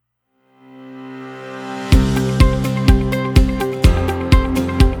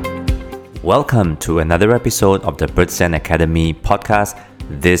Welcome to another episode of the Birdsen Academy podcast.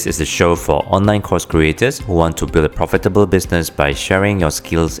 This is the show for online course creators who want to build a profitable business by sharing your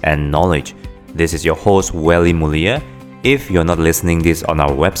skills and knowledge. This is your host, Wally Mulia. If you're not listening this on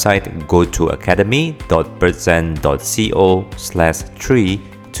our website, go to academy.birdsen.co/3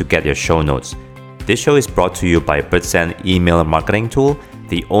 to get your show notes. This show is brought to you by Birdsen Email Marketing Tool,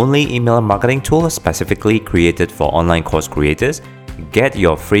 the only email marketing tool specifically created for online course creators. Get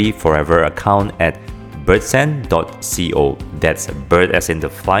your free forever account at birdsen.co. That's bird as in the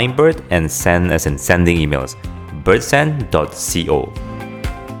flying bird and send as in sending emails. birdsen.co.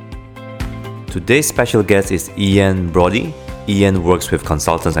 Today's special guest is Ian Brody. Ian works with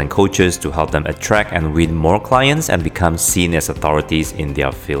consultants and coaches to help them attract and win more clients and become seen as authorities in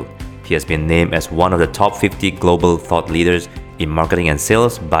their field. He has been named as one of the top 50 global thought leaders in marketing and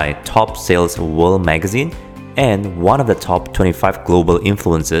sales by Top Sales World magazine and one of the top 25 global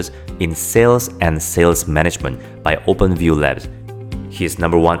influencers in sales and sales management by OpenView Labs. His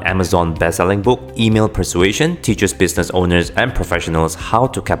 #1 Amazon best-selling book, Email Persuasion, teaches business owners and professionals how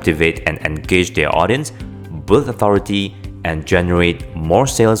to captivate and engage their audience, build authority, and generate more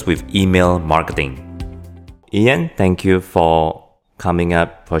sales with email marketing. Ian, thank you for showing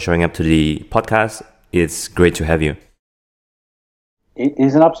up to the podcast. It's great to have you. It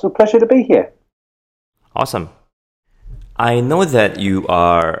is an absolute pleasure to be here. Awesome. I know that you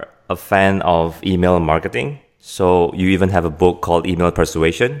are a fan of email marketing, so you even have a book called Email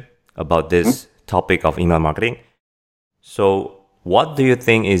Persuasion about this topic of email marketing. So what do you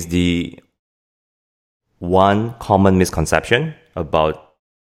think is the one common misconception about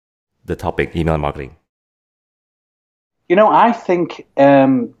the topic email marketing? I think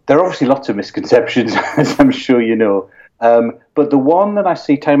there are obviously lots of misconceptions, as I'm sure you know. But the one that I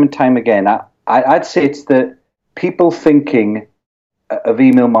see time and time again, I'd say it's that people thinking of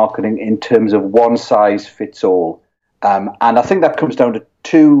email marketing in terms of one size fits all. And I think that comes down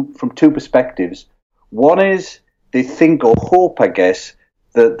to from two perspectives. One is they think or hope, I guess,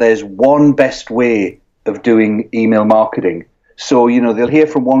 that there's one best way of doing email marketing. So, they'll hear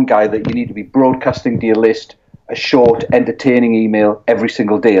from one guy that you need to be broadcasting to your list a short, entertaining email every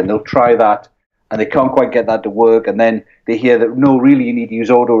single day. And they'll try that. And they can't quite get that to work. And then they hear that, no, really, you need to use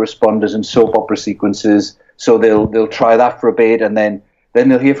autoresponders and soap opera sequences. So they'll try that for a bit. And then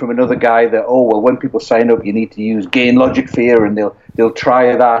they'll hear from another guy that, when people sign up, you need to use Gain Logic Fear. And they'll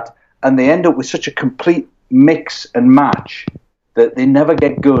try that. And they end up with such a complete mix and match that they never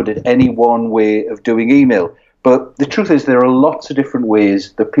get good at any one way of doing email. But the truth is there are lots of different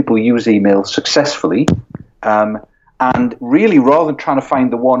ways that people use email successfully. And really, rather than trying to find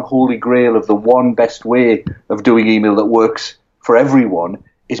the one holy grail of the one best way of doing email that works for everyone,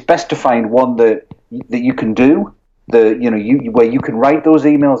 it's best to find one that you can do, where you can write those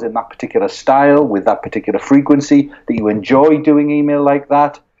emails in that particular style, with that particular frequency, that you enjoy doing email like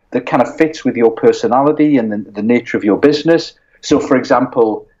that kind of fits with your personality and the nature of your business. So, for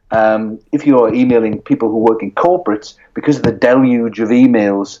example, if you're emailing people who work in corporates, because of the deluge of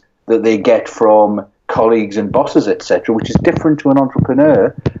emails that they get from colleagues and bosses, etc., which is different to an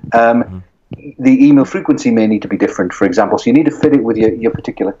entrepreneur, the email frequency may need to be different, for example. So you need to fit it with your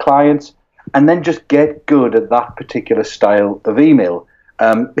particular clients and then just get good at that particular style of email.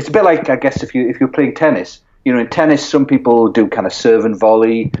 It's a bit like, I guess, if you're playing tennis. In tennis, some people do kind of serve and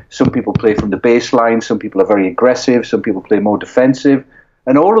volley. Some people play from the baseline. Some people are very aggressive. Some people play more defensive.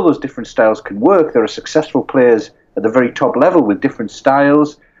 And all of those different styles can work. There are successful players at the very top level with different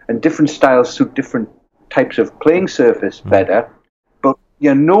styles, and different styles suit different types of playing surface better. But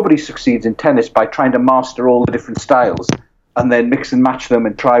nobody succeeds in tennis by trying to master all the different styles and then mix and match them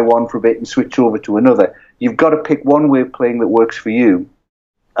and try one for a bit and switch over to another. You've got to pick one way of playing that works for you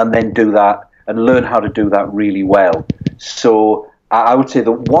and then do that and learn how to do that really well. So I would say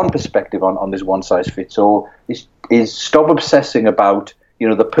the one perspective on this one size fits all is stop obsessing about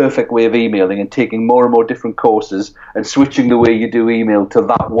the perfect way of emailing and taking more and more different courses and switching the way you do email to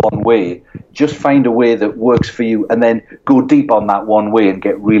that one way. Just find a way that works for you and then go deep on that one way and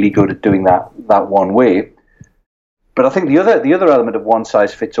get really good at doing that one way. But I think the other element of one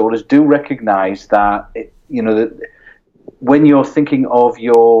size fits all is do recognize that, that when you're thinking of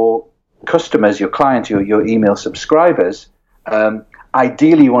your customers, your clients, your email subscribers,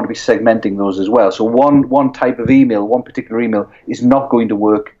 ideally, you want to be segmenting those as well. So one type of email, one particular email, is not going to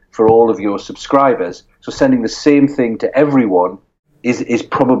work for all of your subscribers. So sending the same thing to everyone is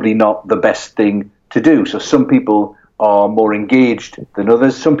probably not the best thing to do. So some people are more engaged than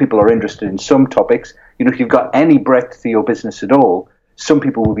others. Some people are interested in some topics. If you've got any breadth to your business at all, some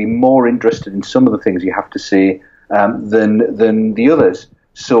people will be more interested in some of the things you have to say than the others.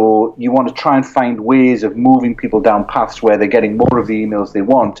 So you want to try and find ways of moving people down paths where they're getting more of the emails they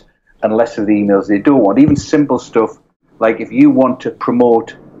want and less of the emails they don't want. Even simple stuff like if you want to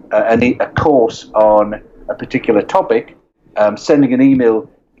promote a course on a particular topic, sending an email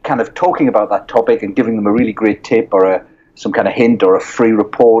kind of talking about that topic and giving them a really great tip or some kind of hint or a free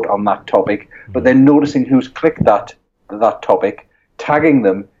report on that topic, but then noticing who's clicked that topic, tagging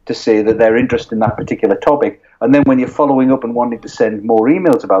them to say that they're interested in that particular topic. And then when you're following up and wanting to send more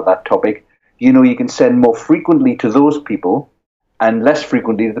emails about that topic, you can send more frequently to those people and less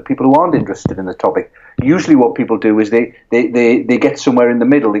frequently to the people who aren't interested in the topic. Usually what people do is they get somewhere in the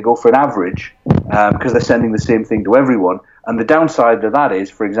middle. They go for an average because they're sending the same thing to everyone. And the downside of that is,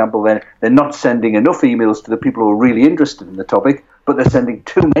 for example, they're not sending enough emails to the people who are really interested in the topic, but they're sending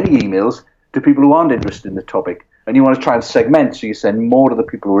too many emails to people who aren't interested in the topic. And you want to try and segment, so you send more to the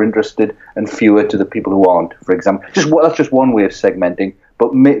people who are interested and fewer to the people who aren't, for example. That's just one way of segmenting,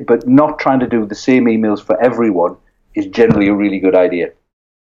 but not trying to do the same emails for everyone is generally a really good idea.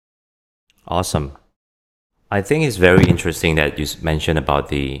 Awesome. I think it's very interesting that you mentioned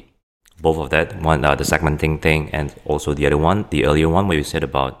about both of that, one, the segmenting thing, and also the other one, the earlier one, where you said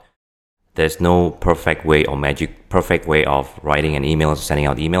about there's no perfect way of writing an email or sending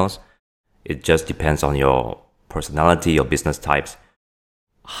out emails. It just depends on your personality, your business types.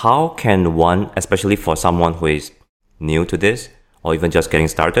 How can one, especially for someone who is new to this or even just getting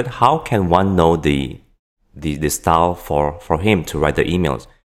started, how can one know the style for him to write the emails?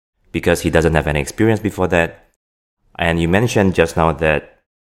 Because he doesn't have any experience before that. And you mentioned just now that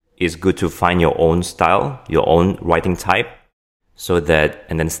it's good to find your own style, your own writing type,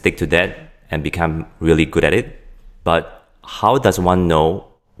 and then stick to that and become really good at it. But how does one know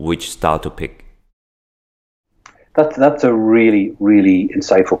which style to pick? That's a really, really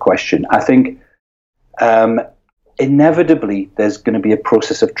insightful question. I think inevitably there's going to be a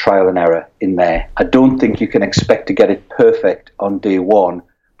process of trial and error in there. I don't think you can expect to get it perfect on day one.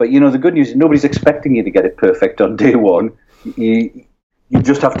 But, the good news is nobody's expecting you to get it perfect on day one. You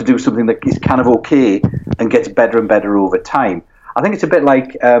just have to do something that is kind of okay and gets better and better over time. I think it's a bit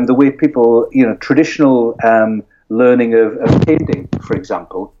like the way people, traditional learning of painting, for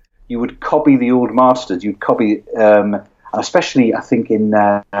example. You would copy the old masters. You'd copy, especially I think in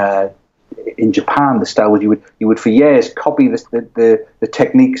Japan, the style where you would for years copy the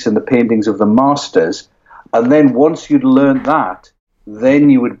techniques and the paintings of the masters, and then once you'd learned that, then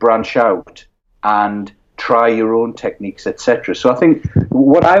you would branch out and try your own techniques, etc. So I think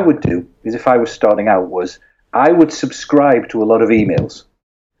what I would do is, if I was starting out, was I would subscribe to a lot of emails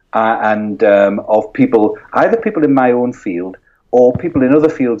and of people, either people in my own field or people in other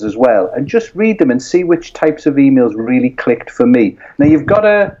fields as well, and just read them and see which types of emails really clicked for me. Now, you've got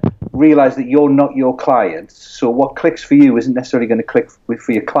to realize that you're not your clients, so what clicks for you isn't necessarily going to click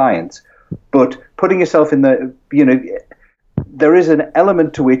for your clients. But putting yourself in there is an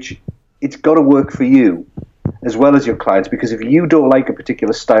element to which it's got to work for you as well as your clients, because if you don't like a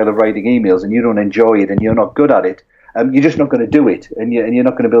particular style of writing emails and you don't enjoy it and you're not good at it, you're just not going to do it, and you're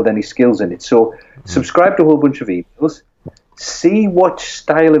not going to build any skills in it. So subscribe to a whole bunch of emails. See what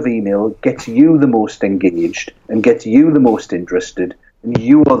style of email gets you the most engaged and gets you the most interested, and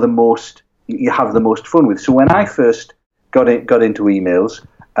you have the most fun with. So when I first got into emails,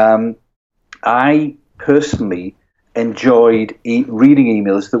 I personally enjoyed reading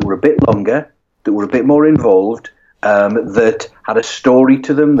emails that were a bit longer, that were a bit more involved, that had a story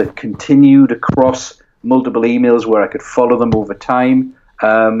to them, that continued across multiple emails where I could follow them over time.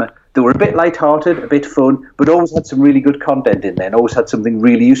 They were a bit lighthearted, a bit fun, but always had some really good content in there and always had something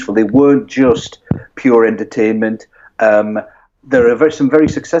really useful. They weren't just pure entertainment. There are some very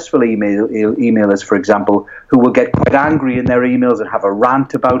successful emailers, for example, who will get quite angry in their emails and have a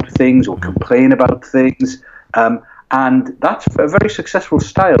rant about things or complain about things. And that's a very successful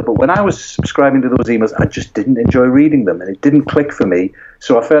style. But when I was subscribing to those emails, I just didn't enjoy reading them, and it didn't click for me.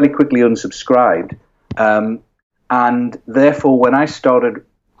 So I fairly quickly unsubscribed. And therefore, when I started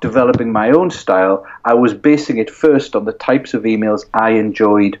developing my own style, I was basing it first on the types of emails I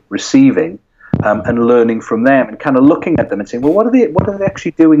enjoyed receiving, and learning from them, and kind of looking at them and saying, well, what are they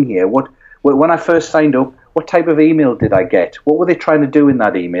actually doing here? When I first signed up, what type of email did I get? What were they trying to do in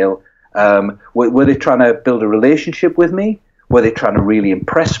that email? Were they trying to build a relationship with me? Were they trying to really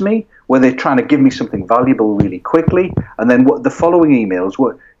impress me? Were they trying to give me something valuable really quickly? And then what the following emails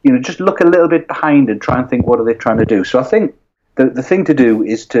were, just look a little bit behind and try and think, what are they trying to do? So I think the thing to do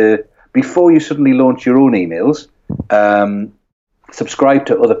is to, before you suddenly launch your own emails, subscribe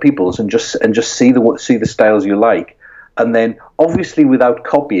to other people's and just see the styles you like. And then, obviously, without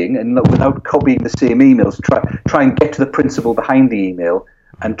copying the same emails, try and get to the principle behind the email.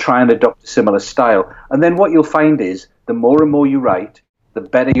 and try and adopt a similar style. And then what you'll find is the more and more you write, the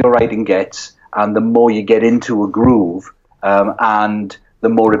better your writing gets, and the more you get into a groove, and the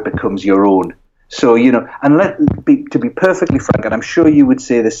more it becomes your own. So, and to be perfectly frank, and I'm sure you would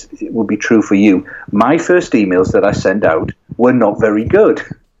say this would be true for you, my first emails that I sent out were not very good.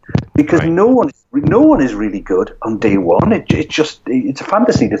 Because no one is really good on day one. It's a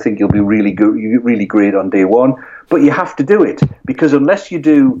fantasy to think you'll be really good, really great on day one. But you have to do it, because unless you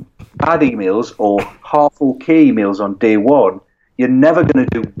do bad emails or half okay emails on day one, you're never going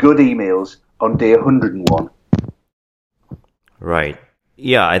to do good emails on day 101. Right.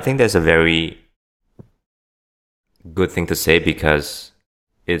 Yeah, I think that's a very good thing to say, because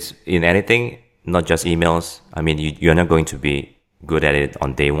it's in anything, not just emails. I mean, you're not going to be good at it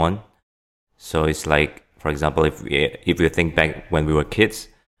on day one. So it's like, for example, if we think back when we were kids,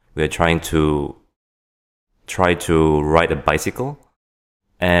 we were trying to ride a bicycle,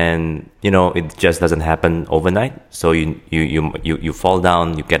 and it just doesn't happen overnight. So you fall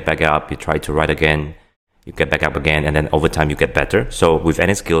down, you get back up, you try to ride again, you get back up again, and then over time you get better. So with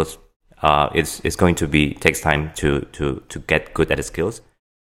any skills, it's going to takes time to get good at the skills.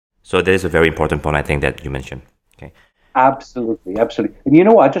 So that is a very important point, I think, that you mentioned. Okay. Absolutely. And you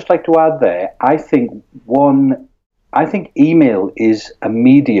know what? I'd just like to add there, I think email is a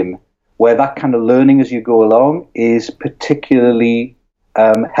medium where that kind of learning as you go along is particularly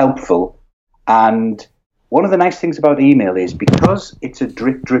helpful. And one of the nice things about email is, because it's a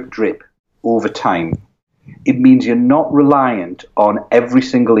drip, drip, drip over time, it means you're not reliant on every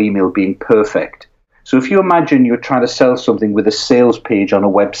single email being perfect. So if you imagine you're trying to sell something with a sales page on a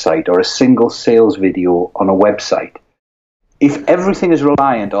website or a single sales video on a website, if everything is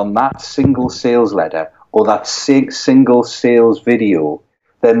reliant on that single sales letter or that single sales video,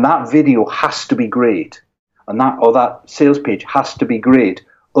 then that video has to be great, and that sales page has to be great.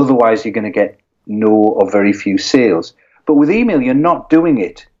 Otherwise, you're going to get no or very few sales. But with email, you're not doing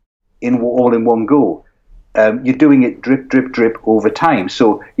it all in one go. You're doing it drip, drip, drip over time.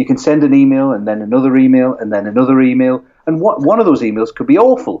 So you can send an email and then another email and then another email, and one of those emails could be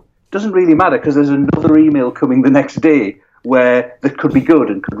awful. It doesn't really matter, because there's another email coming the next day where that could be good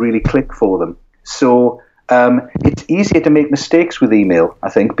and could really click for them. So it's easier to make mistakes with email,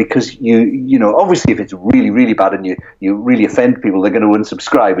 I think, because obviously if it's really, really bad and you really offend people, they're going to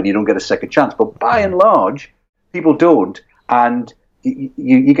unsubscribe and you don't get a second chance. But by and large, people don't, and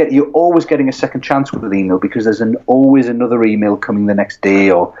you're always getting a second chance with email, because there's always another email coming the next day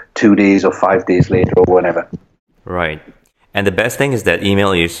or 2 days or 5 days later or whatever. Right. And the best thing is that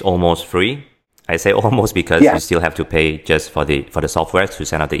email is almost free. I say almost because you still have to pay just for the software to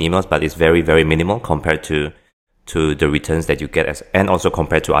send out the emails, but it's very, very minimal compared to the returns that you get, and also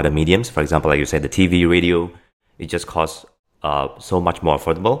compared to other mediums. For example, like you said, the TV, radio, it just costs so much more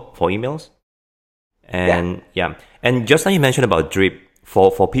affordable for emails. And and just like you mentioned about drip,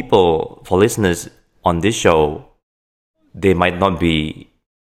 for listeners on this show, they might not be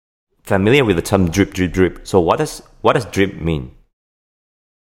familiar with the term drip, drip, drip. So what does drip mean?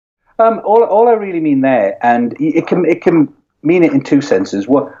 All I really mean there, and it can mean it in two senses.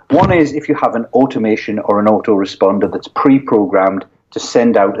 One is if you have an automation or an autoresponder that's pre-programmed to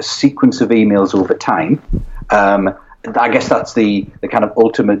send out a sequence of emails over time. I guess that's the kind of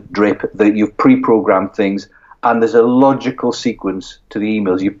ultimate drip, that you've pre-programmed things, and there's a logical sequence to the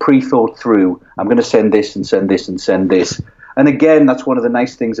emails. You've pre-thought through, I'm going to send this and send this and send this. And again, that's one of the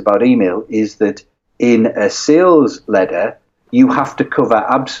nice things about email, is that in a sales letter, you have to cover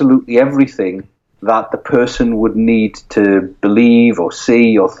absolutely everything that the person would need to believe or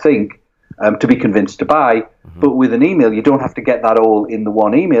see or think to be convinced to buy. Mm-hmm. But with an email, you don't have to get that all in the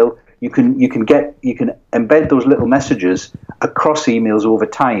one email. You can embed those little messages across emails over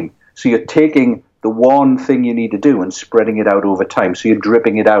time. So you're taking the one thing you need to do and spreading it out over time. So you're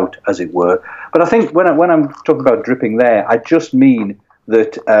dripping it out, as it were. But I think when I'm talking about dripping there, I just mean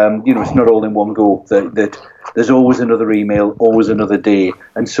that it's not all in one go, that there's always another email, always another day.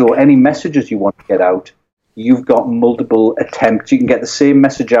 And so any messages you want to get out, you've got multiple attempts. You can get the same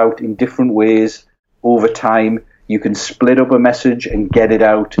message out in different ways over time. You can split up a message and get it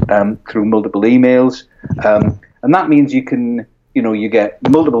out through multiple emails. And that means you can, you get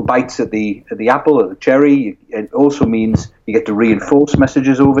multiple bites at the apple, at the cherry. It also means you get to reinforce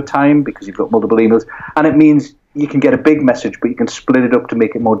messages over time because you've got multiple emails. And it means you can get a big message, but you can split it up to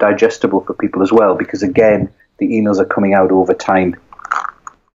make it more digestible for people as well, because again, the emails are coming out over time.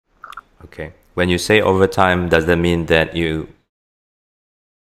 Okay. When you say over time, does that mean that you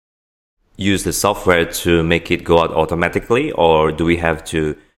use the software to make it go out automatically, or do we have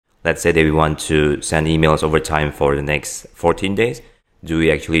to, let's say that we want to send emails over time for the next 14 days, Do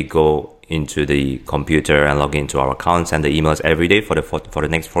we actually go into the computer and log into our account, send the emails every day for the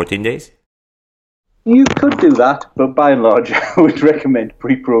next 14 days? You could do that, but by and large, I would recommend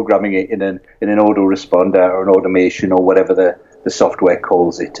pre-programming it in an autoresponder or an automation or whatever the software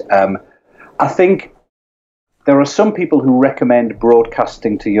calls it. I think there are some people who recommend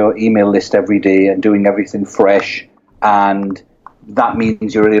broadcasting to your email list every day and doing everything fresh, and that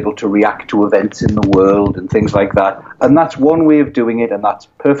means you're able to react to events in the world and things like that. And that's one way of doing it, and that's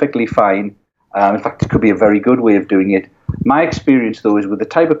perfectly fine. In fact, it could be a very good way of doing it. My experience, though, is with the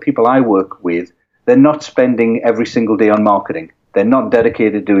type of people I work with, they're not spending every single day on marketing. They're not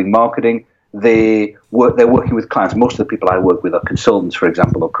dedicated to doing marketing. They're working with clients. Most of the people I work with are consultants, for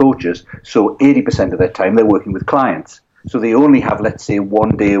example, or coaches. So 80% of their time they're working with clients. So they only have, let's say,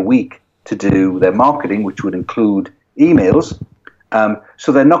 1 day a week to do their marketing, which would include emails.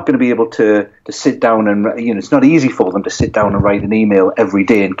 So they're not going to be able to sit down and, it's not easy for them to sit down and write an email every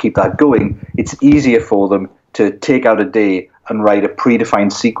day and keep that going. It's easier for them to take out a day and write a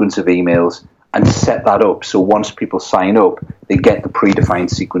predefined sequence of emails and set that up. So once people sign up, they get the predefined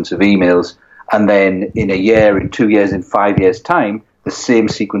sequence of emails. And then in a year, in 2 years, in 5 years' time, the same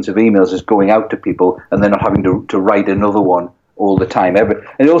sequence of emails is going out to people, and they're not having to write another one all the time. And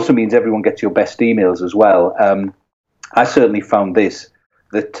it also means everyone gets your best emails as well. I certainly found this,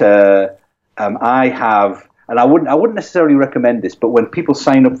 that I have, and I wouldn't necessarily recommend this, but when people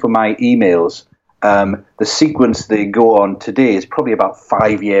sign up for my emails, the sequence they go on today is probably about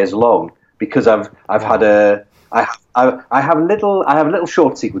 5 years long, because I have little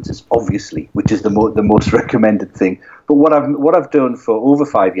short sequences, obviously, which is the most recommended thing. But what I've done for over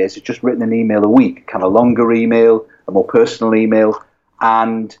 5 years is just written an email a week, kind of longer email, a more personal email.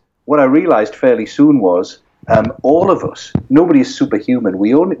 And what I realized fairly soon was, all of us, nobody is superhuman.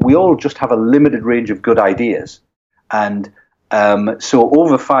 We all just have a limited range of good ideas. And so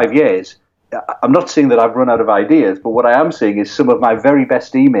over 5 years, I'm not saying that I've run out of ideas, but what I am saying is some of my very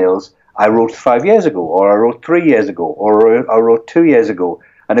best emails I wrote 5 years ago, or I wrote 3 years ago, or I wrote 2 years ago.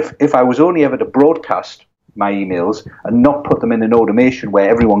 And if I was only ever to broadcast my emails and not put them in an automation where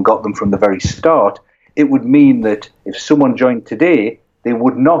everyone got them from the very start, it would mean that if someone joined today, they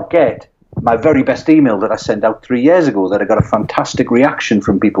would not get my very best email that I sent out 3 years ago, that I got a fantastic reaction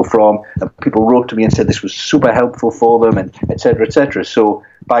from people from, and people wrote to me and said this was super helpful for them, and et cetera, et cetera. So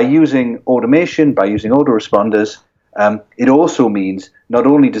by using automation, by using autoresponders, it also means not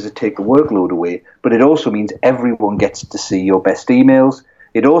only does it take the workload away, but it also means everyone gets to see your best emails.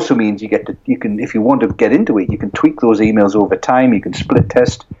 It also means you can, if you want to get into it, you can tweak those emails over time. You can split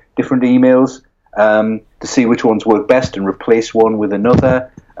test different emails to see which ones work best and replace one with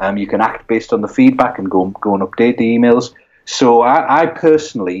another. You can act based on the feedback and go and update the emails. So I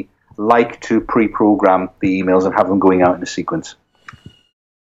personally like to pre-program the emails and have them going out in a sequence.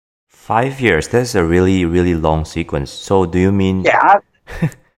 5 years, that's a really, really long sequence. So do you mean... Yeah.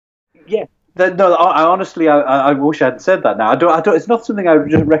 Yeah. No, I honestly, I wish I hadn't said that now. I don't, it's not something I would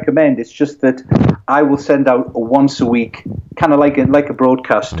just recommend. It's just that I will send out once a week, kind of like a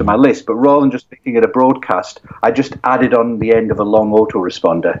broadcast to my list, but rather than just making it a broadcast, I just add it on the end of a long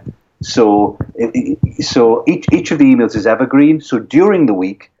autoresponder. So each of the emails is evergreen. So during the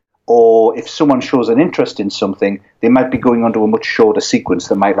week, or if someone shows an interest in something, they might be going on to a much shorter sequence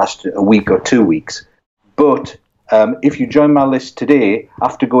that might last a week or 2 weeks. But if you join my list today,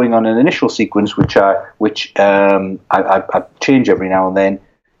 after going on an initial sequence, which I change every now and then,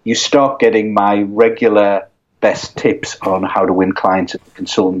 you start getting my regular best tips on how to win clients as a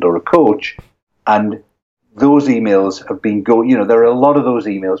consultant or a coach. And those emails have been there are a lot of those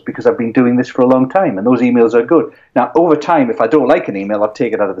emails because I've been doing this for a long time, and those emails are good. Now, over time, if I don't like an email, I'll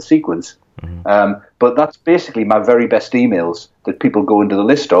take it out of the sequence. Mm-hmm. But that's basically my very best emails that people go into the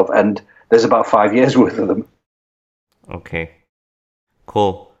list of, and there's about 5 years worth of them. Okay,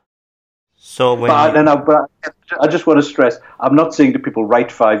 cool. So when but I just want to stress, I'm not saying to people write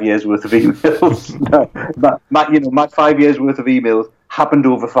 5 years worth of emails. My 5 years worth of emails happened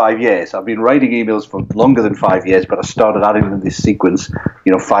over 5 years. I've been writing emails for longer than 5 years, but I started adding them in this sequence,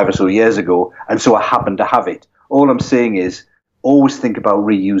 5 or so years ago, and so I happen to have it. All I'm saying is always think about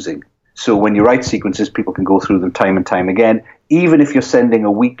reusing. So when you write sequences, people can go through them time and time again. Even if you're sending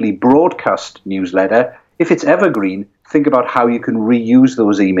a weekly broadcast newsletter, if it's evergreen, think about how you can reuse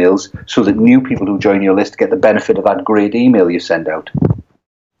those emails so that new people who join your list get the benefit of that great email you send out.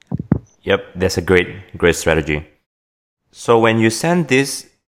 Yep, that's a great strategy. So when you send these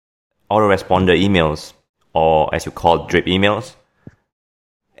autoresponder emails, or as you call drip emails,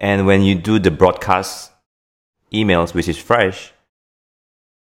 and when you do the broadcast emails, which is fresh,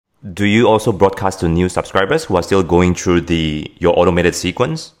 do you also broadcast to new subscribers who are still going through your automated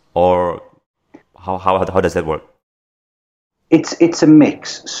sequence, or how does that work? It's a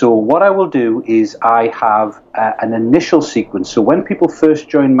mix. So what I will do is I have an initial sequence. So when people first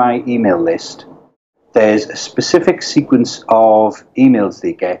join my email list, there's a specific sequence of emails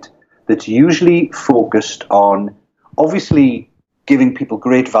they get that's usually focused on, obviously, giving people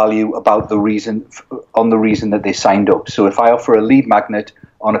great value about the reason that they signed up. So if I offer a lead magnet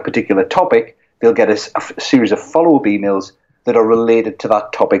on a particular topic, they'll get a series of follow-up emails that are related to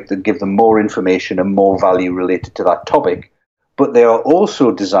that topic, that give them more information and more value related to that topic. But they are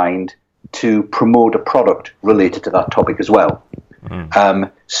also designed to promote a product related to that topic as well.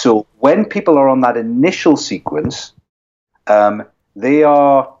 So when people are on that initial sequence, they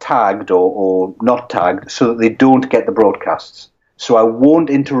are tagged or not tagged so that they don't get the broadcasts. So I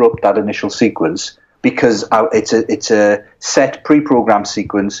won't interrupt that initial sequence because it's a set pre-programmed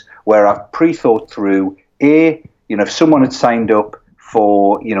sequence where I've pre-thought through if someone had signed up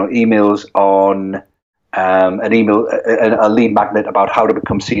for emails on a lead magnet about how to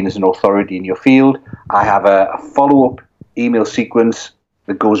become seen as an authority in your field, I have a follow-up email sequence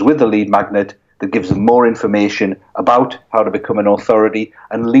that goes with the lead magnet that gives them more information about how to become an authority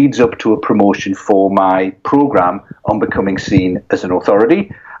and leads up to a promotion for my program on becoming seen as an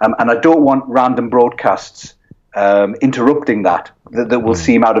authority. And I don't want random broadcasts interrupting that will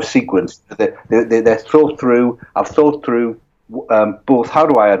seem out of sequence. They're thought through. I've thought through both how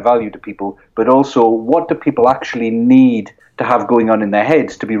do I add value to people, but also what do people actually need to have going on in their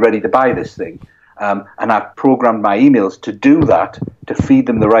heads to be ready to buy this thing. And I've programmed my emails to do that, to feed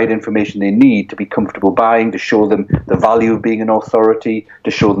them the right information they need to be comfortable buying, to show them the value of being an authority,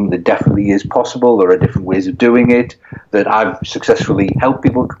 to show them that definitely is possible, there are different ways of doing it, that I've successfully helped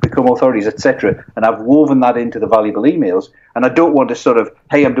people become authorities, etc. And I've woven that into the valuable emails. And I don't want to sort of,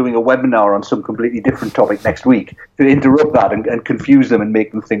 hey, I'm doing a webinar on some completely different topic next week, to interrupt that and confuse them and make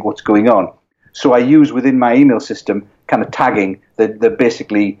them think what's going on. So I use within my email system kind of tagging that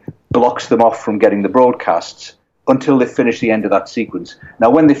basically blocks them off from getting the broadcasts until they finish the end of that sequence. Now,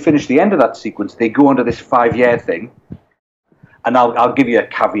 when they finish the end of that sequence, they go onto this 5-year thing, and I'll give you a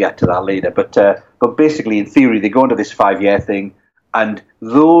caveat to that later. But basically, in theory, they go onto this 5-year thing, and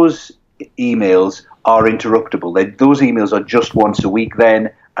those emails are interruptible. Those emails are just once a week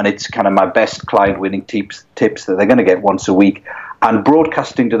then, and it's kind of my best client-winning tips that they're going to get once a week. And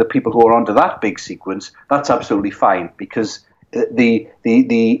broadcasting to the people who are onto that big sequence, that's absolutely fine, because the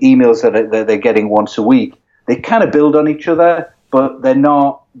emails that they're getting once a week, they kind of build on each other, but they're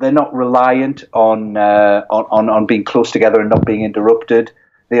not reliant on being close together and not being interrupted.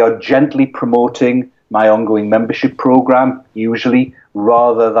 They are gently promoting my ongoing membership program, usually,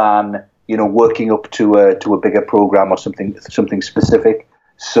 rather than working up to a bigger program or something specific.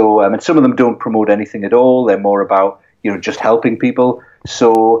 So and some of them don't promote anything at all. They're more about just helping people.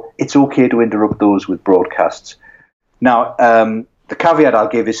 So it's okay to interrupt those with broadcasts. Now, the caveat I'll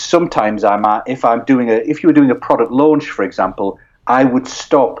give is sometimes if you were doing a product launch, for example, I would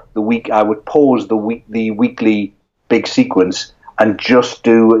stop I would pause the weekly big sequence and just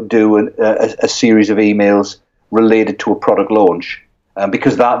do a series of emails related to a product launch,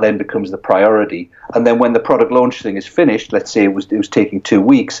 because that then becomes the priority. And then when the product launch thing is finished, let's say it was taking 2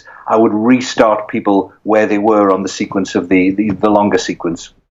 weeks, I would restart people where they were on the sequence of the longer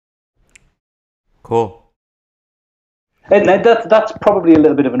sequence. Cool. And that's probably a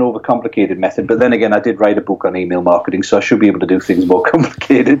little bit of an overcomplicated method, but then again, I did write a book on email marketing, so I should be able to do things more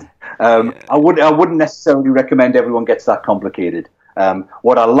complicated. I wouldn't necessarily recommend everyone gets that complicated.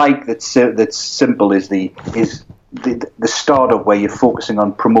 What I like that's simple is the startup where you're focusing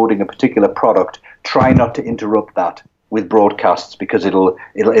on promoting a particular product. Try not to interrupt that with broadcasts, because it'll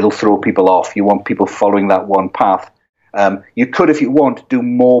throw people off. You want people following that one path. You could, if you want, do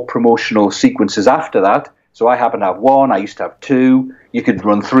more promotional sequences after that. So I happen to have one. I used to have 2. You could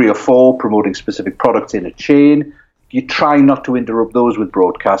run 3 or 4 promoting specific products in a chain. You try not to interrupt those with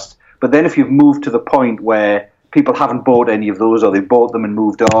broadcasts. But then if you've moved to the point where people haven't bought any of those, or they've bought them and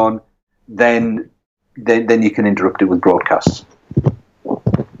moved on, then you can interrupt it with broadcasts.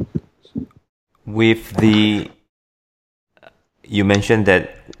 You mentioned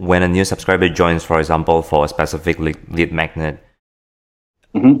that when a new subscriber joins, for example, for a specific lead magnet,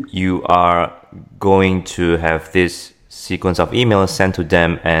 mm-hmm. you are going to have this sequence of emails sent to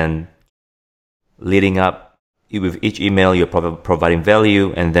them, and leading up with each email, you're providing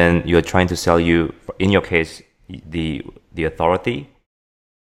value, and then you're trying to sell you, in your case, the authority.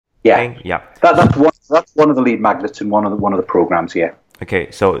 Yeah, thing? Yeah. That's one of the lead magnets in one of the programs. Yeah. Okay,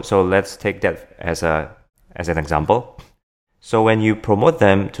 so let's take that as an example. So when you promote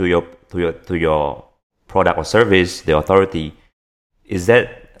them to your product or service, the authority, is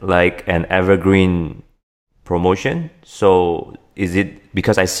that like an evergreen promotion? So is it,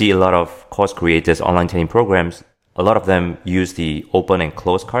 because I see a lot of course creators, online training programs, a lot of them use the open and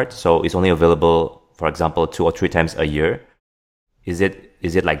close card. So it's only available, for example, 2 or 3 times a year. Is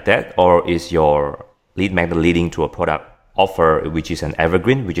it like that? Or is your lead magnet leading to a product offer, which is an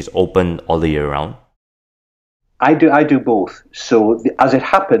evergreen, which is open all the year round? I do both. So as it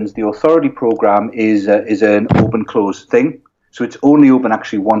happens, the authority program is an open close thing. So it's only open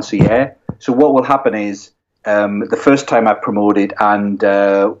actually once a year. So what will happen is the first time I promote it, and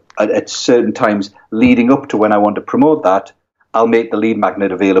at certain times leading up to when I want to promote that, I'll make the lead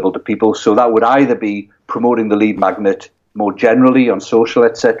magnet available to people. So that would either be promoting the lead magnet more generally on social,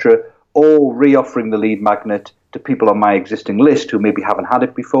 etc., or reoffering the lead magnet to people on my existing list who maybe haven't had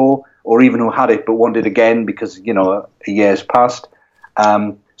it before, or even who had it but want it again because, a year's passed.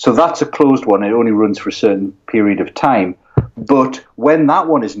 So that's a closed one. It only runs for a certain period of time. But when that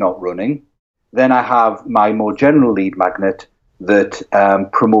one is not running, then I have my more general lead magnet that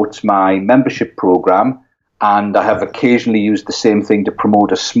promotes my membership program. And I have occasionally used the same thing to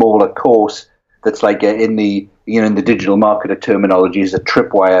promote a smaller course that's like in the digital marketer terminology is a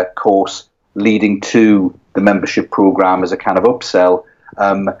tripwire course leading to the membership program as a kind of upsell,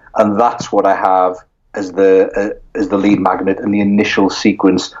 and that's what I have as the lead magnet and the initial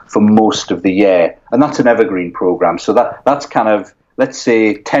sequence for most of the year, and that's an evergreen program. So that's kind of, let's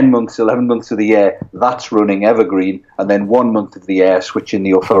say 10 months, 11 months of the year, that's running evergreen, and then 1 month of the year switching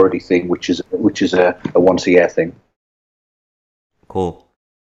the authority thing, which is a once a year thing. Cool.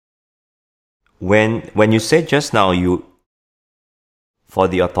 When you said just now for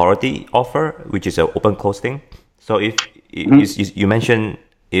the authority offer, which is an open close thing. So if you mentioned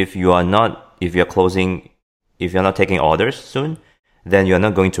if you're not taking orders soon, then you're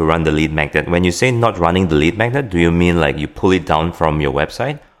not going to run the lead magnet. When you say not running the lead magnet, do you mean like you pull it down from your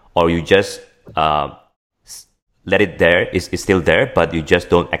website, or you just let it there? It's still there, but you just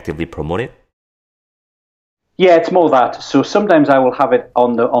don't actively promote it? Yeah, it's more that. So sometimes I will have it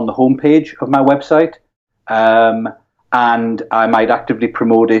on the homepage of my website. And I might actively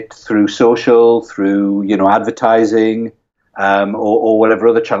promote it through social, through advertising, or whatever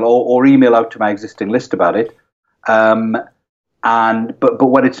other channel, or email out to my existing list about it. But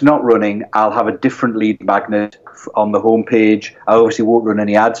when it's not running, I'll have a different lead magnet on the homepage. I obviously won't run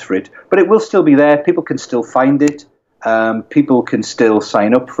any ads for it, but it will still be there. People can still find it. People can still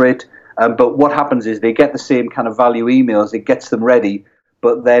sign up for it. But what happens is they get the same kind of value emails. It gets them ready,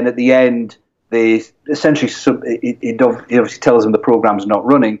 but then at the end, they essentially it obviously tells them the program's not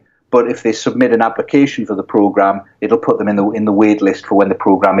running. But if they submit an application for the program, it'll put them in the wait list for when the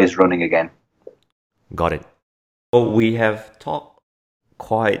program is running again. Got it. So we have talked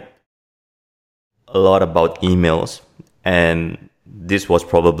quite a lot about emails, and this was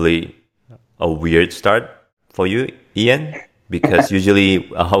probably a weird start for you, Ian, because usually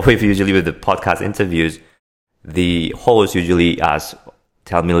with the podcast interviews, the host usually asks,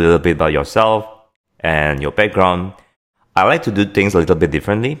 tell me a little bit about yourself and your background. I like to do things a little bit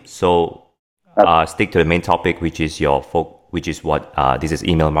differently. So stick to the main topic, which is this is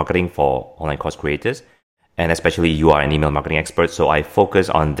email marketing for online course creators. And especially you are an email marketing expert. So I focus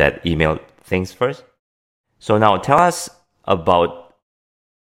on that email things first. So now tell us about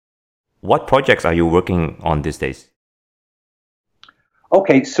what projects are you working on these days?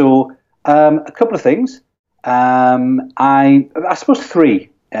 Okay, so a couple of things. I suppose 3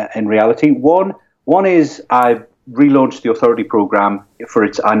 in reality. One is I've relaunched the authority program for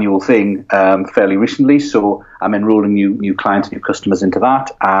its annual thing fairly recently. So I'm enrolling new clients, new customers into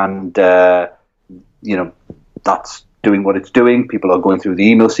that, and that's doing what it's doing. People are going through the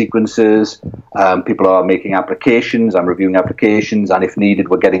email sequences. People are making applications. I'm reviewing applications, and if needed,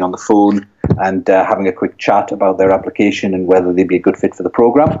 we're getting on the phone and having a quick chat about their application and whether they'd be a good fit for the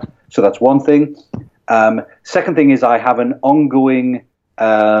program. So that's one thing. Second thing is I have an ongoing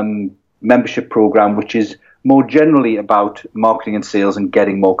membership program, which is more generally about marketing and sales and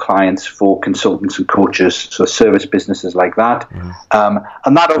getting more clients for consultants and coaches, so service businesses like that.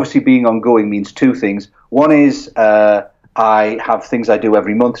 And that obviously being ongoing means 2 things. One is I have things I do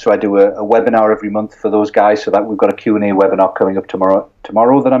every month. So I do a webinar every month for those guys. So that we've got a Q&A webinar coming up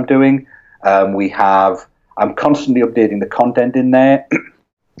tomorrow that I'm doing. I'm constantly updating the content in there.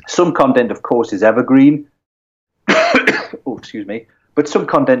 Some content, of course, is evergreen. Oh, excuse me. But some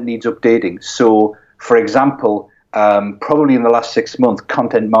content needs updating. So, for example, probably in the last 6 months,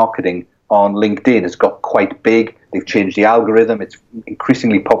 content marketing on LinkedIn has got quite big. They've changed the algorithm. It's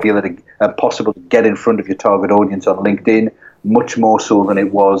increasingly popular and possible to get in front of your target audience on LinkedIn. much more so than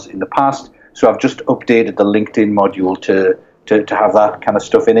it was in the past. So I've just updated the LinkedIn module to have that kind of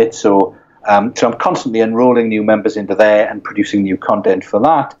stuff in it. So I'm constantly enrolling new members into there and producing new content for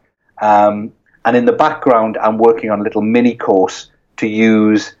that. And in the background, I'm working on a little mini course to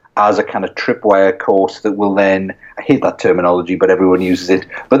use as a kind of tripwire course that will then, I hate that terminology, but everyone uses it.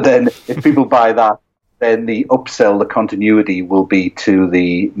 But then if people buy that, then the upsell, the continuity will be to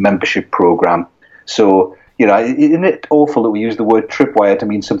the membership program. So, isn't it awful that we use the word tripwire to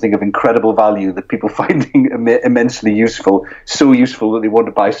mean something of incredible value that people finding immensely useful, so useful that they want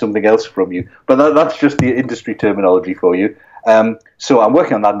to buy something else from you? But that's just the industry terminology for you. So I'm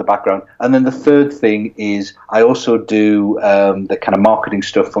working on that in the background. And then the third thing is I also do the kind of marketing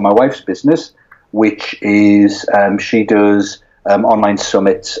stuff for my wife's business, which is she does online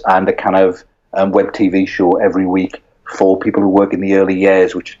summits and a kind of web TV show every week for people who work in the early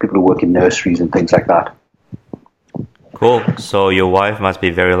years, which is people who work in nurseries and things like that. Cool. So your wife must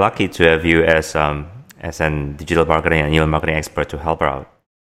be very lucky to have you as an digital marketing and email marketing expert to help her out.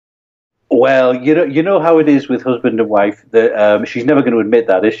 Well, you know how it is with husband and wife. That she's never going to admit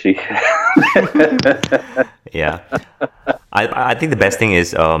that, is she? Yeah, I think the best thing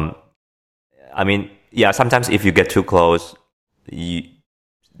is, sometimes if you get too close,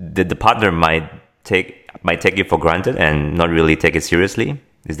 the partner might take you for granted and not really take it seriously.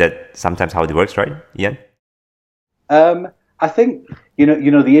 Is that sometimes how it works, right, Ian? I think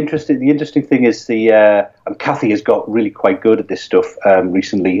the interesting thing is Kathy has got really quite good at this stuff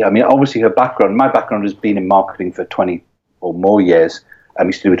recently. I mean, obviously my background has been in marketing for 20 or more years. I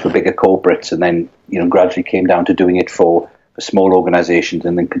used to do it for bigger corporates, and then gradually came down to doing it for small organizations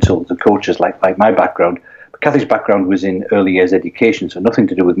and then consultants and coaches like my background. But Kathy's background was in early years education, so nothing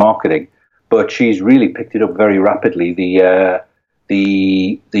to do with marketing. But she's really picked it up very rapidly.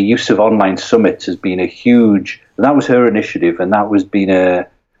 The use of online summits has been a huge. That was her initiative, and that was been a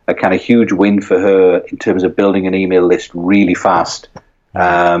kind of huge win for her in terms of building an email list really fast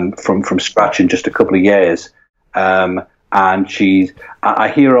from scratch in just a couple of years. And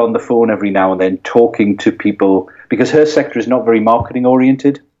I hear her on the phone every now and then talking to people because her sector is not very marketing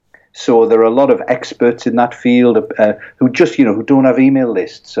oriented. So there are a lot of experts in that field who just who don't have email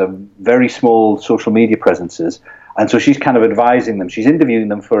lists, very small social media presences, and so she's kind of advising them. She's interviewing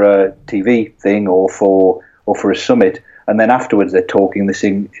them for a TV thing or for a summit, and then afterwards they're talking.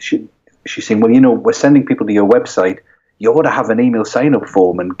 She's saying, well, we're sending people to your website. You ought to have an email sign-up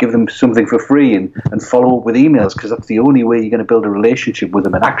form and give them something for free and follow up with emails, because that's the only way you're going to build a relationship with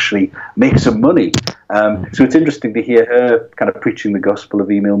them and actually make some money. So it's interesting to hear her kind of preaching the gospel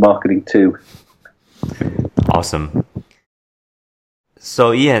of email marketing too. Awesome.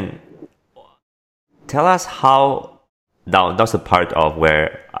 So Ian, tell us how. Now that's the part of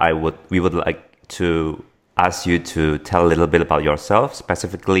where we would like to ask you to tell a little bit about yourself,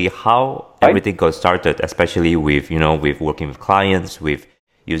 specifically how everything got started, especially with working with clients, with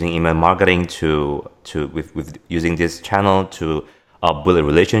using email marketing with using this channel to build a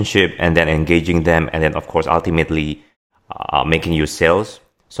relationship and then engaging them, and then of course ultimately making you sales.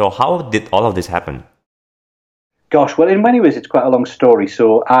 So how did all of this happen? Gosh, well, in many ways it's quite a long story.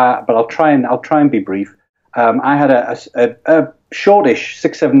 So, but I'll try and be brief. I had a shortish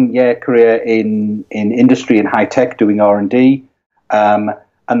 6-7 year career in industry and high tech doing R&D,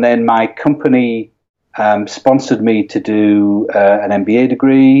 and then my company sponsored me to do an MBA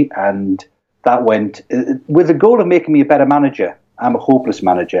degree, and that went with the goal of making me a better manager. I'm a hopeless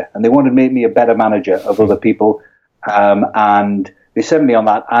manager, and they wanted to make me a better manager of other people, and they sent me on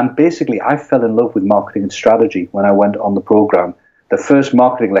that. And basically, I fell in love with marketing and strategy when I went on the program. The first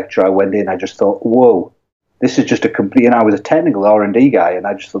marketing lecture I went in, I just thought, whoa. This is just a complete, and I was a technical R&D guy, and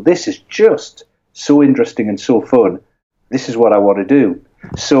I just thought, this is just so interesting and so fun. This is what I want to do.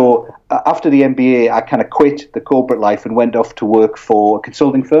 So after the MBA, I kind of quit the corporate life and went off to work for a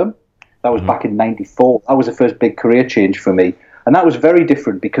consulting firm. That was back in 94. That was the first big career change for me. And that was very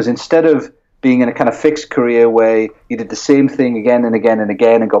different because instead of being in a kind of fixed career where you did the same thing again and again and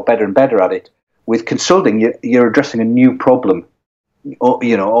again and got better and better at it, with consulting, you're addressing a new problem.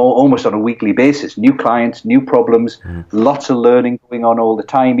 Almost on a weekly basis, new clients, new problems, lots of learning going on all the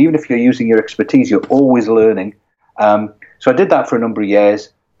time. Even if you're using your expertise, you're always learning. So I did that for a number of years.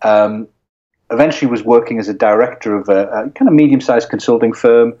 Eventually was working as a director of a kind of medium-sized consulting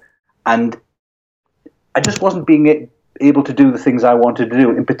firm, and I just wasn't being able to do the things I wanted to do.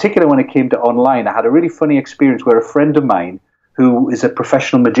 In particular, when it came to online, I had a really funny experience where a friend of mine, who is a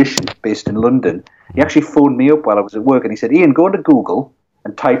professional magician based in London, he actually phoned me up while I was at work and he said, Ian, go into Google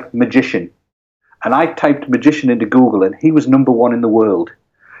and type magician. And I typed magician into Google and he was number one in the world.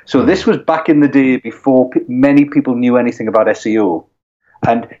 So this was back in the day before many people knew anything about SEO.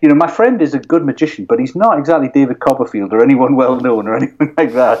 And, my friend is a good magician, but he's not exactly David Copperfield or anyone well-known or anything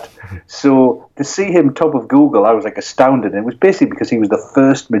like that. So to see him top of Google, I was like astounded. And it was basically because he was the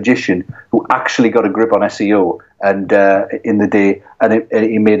first magician who actually got a grip on SEO and in the day, and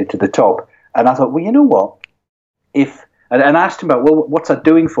he made it to the top. And I thought, well, you know what? And I asked him about, well, what's that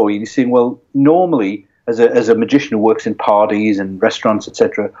doing for you? And he's saying, well, normally as a magician who works in parties and restaurants,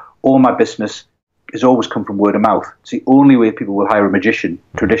 etc., all my business has always come from word of mouth. It's the only way people will hire a magician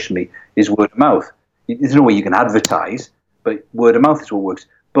traditionally is word of mouth. There's no way you can advertise, but word of mouth is what works.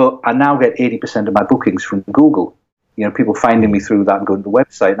 But I now get 80% of my bookings from Google. People finding me through that and going to the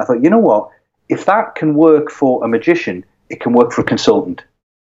website. And I thought, you know what? If that can work for a magician, it can work for a consultant.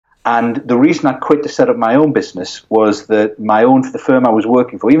 And the reason I quit to set up my own business was that the firm I was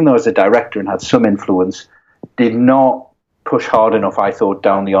working for, even though I was a director and had some influence, did not push hard enough, I thought,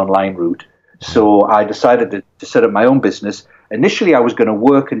 down the online route. So I decided to set up my own business. Initially, I was going to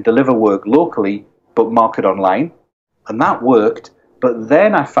work and deliver work locally, but market online. And that worked. But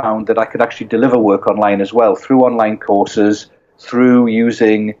then I found that I could actually deliver work online as well through online courses, through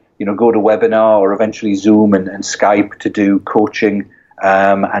using, GoToWebinar or eventually Zoom and Skype to do coaching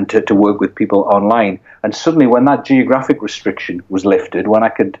and to work with people online. And suddenly when that geographic restriction was lifted, when I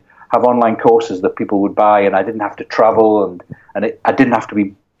could have online courses that people would buy and I didn't have to travel and I didn't have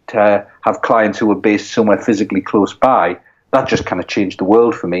to have clients who were based somewhere physically close by, that just kind of changed the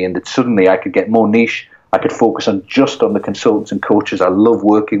world for me. And that suddenly I could get more niche. I could focus on the consultants and coaches I love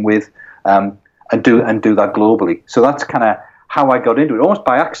working with, and do that globally. So that's kind of how I got into it, almost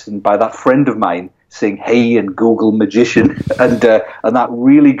by accident, by that friend of mine saying "Hey" and Google magician, and that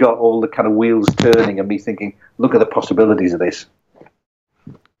really got all the kind of wheels turning and me thinking, look at the possibilities of this.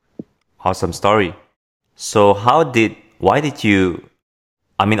 Awesome story. So why did you?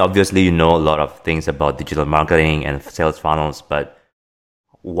 I mean, obviously, a lot of things about digital marketing and sales funnels, but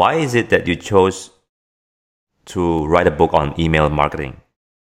why is it that you chose to write a book on email marketing?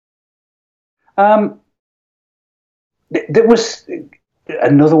 There was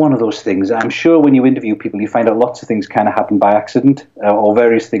another one of those things. I'm sure when you interview people, you find out lots of things kind of happen by accident or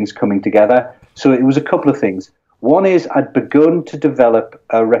various things coming together. So it was a couple of things. One is I'd begun to develop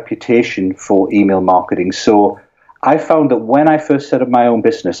a reputation for email marketing. So I found that when I first set up my own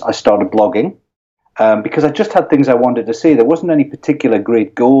business, I started blogging because I just had things I wanted to say. There wasn't any particular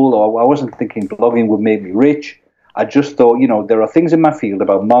great goal, or I wasn't thinking blogging would make me rich. I just thought, there are things in my field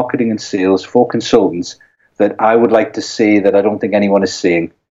about marketing and sales for consultants that I would like to say that I don't think anyone is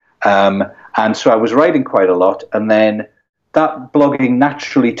saying. And so I was writing quite a lot. And then that blogging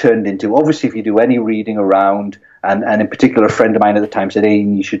naturally turned into, obviously, if you do any reading around, and in particular, a friend of mine at the time said, hey,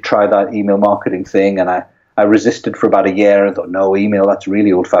 you should try that email marketing thing. And I resisted for about a year and thought, no, email, that's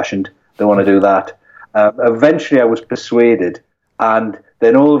really old-fashioned. Don't want to do that. Eventually, I was persuaded. And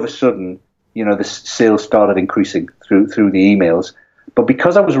then all of a sudden, the sales started increasing through the emails. But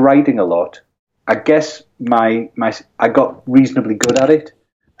because I was writing a lot, I guess I got reasonably good at it.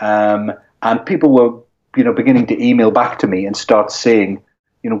 And people were, beginning to email back to me and start saying,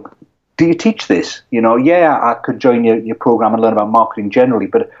 do you teach this? Yeah, I could join your program and learn about marketing generally,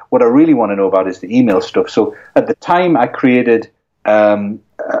 but what I really want to know about is the email stuff. So at the time, I created a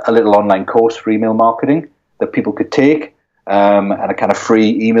little online course for email marketing that people could take, and a kind of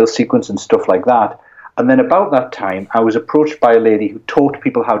free email sequence and stuff like that. And then about that time, I was approached by a lady who taught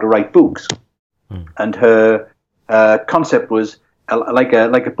people how to write books. And her concept was like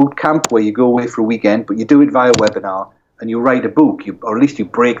a boot camp where you go away for a weekend, but you do it via webinar and you write a book, or at least you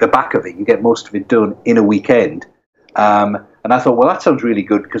break the back of it. You get most of it done in a weekend. And I thought, well, that sounds really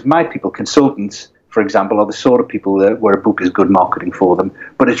good because my people, consultants, for example, are the sort of people where a book is good marketing for them.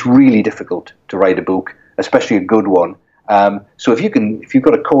 But it's really difficult to write a book, especially a good one. So if you've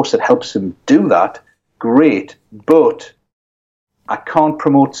got a course that helps them do that, great. But I can't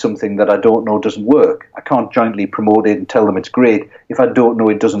promote something that I don't know doesn't work. I can't jointly promote it and tell them it's great if I don't know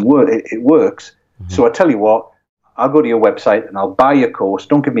it doesn't work. It works. Mm-hmm. So I tell you what, I'll go to your website and I'll buy your course.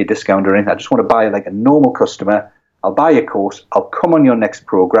 Don't give me a discount or anything. I just want to buy it like a normal customer. I'll buy your course. I'll come on your next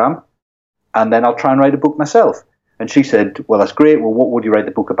program, and then I'll try and write a book myself. And she said, well, that's great. Well, what would you write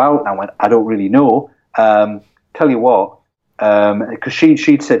the book about? And I went, I don't really know. Tell you what, because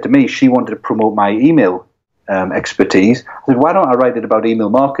she'd said to me she wanted to promote my email expertise. I said, why don't I write it about email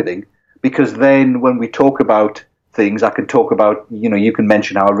marketing? Because then when we talk about things, I can talk about, you can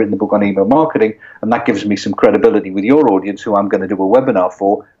mention how I've written the book on email marketing, and that gives me some credibility with your audience who I'm going to do a webinar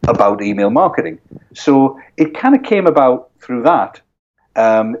for about email marketing. So it kind of came about through that.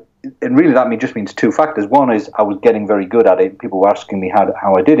 and really that just means two factors. One is I was getting very good at it. People were asking me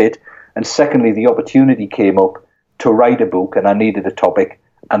how I did it. And secondly, the opportunity came up to write a book, and I needed a topic,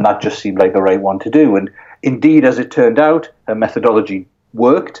 and that just seemed like the right one to do. And indeed, as it turned out, her methodology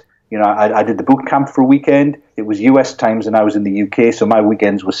worked. I did the boot camp for a weekend. It was US times and I was in the UK, so my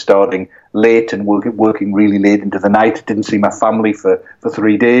weekends were starting late and working really late into the night. Didn't see my family for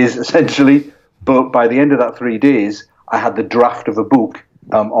 3 days, essentially. But by the end of that 3 days, I had the draft of a book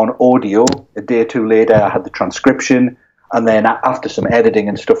on audio. A day or two later, I had the transcription. And then after some editing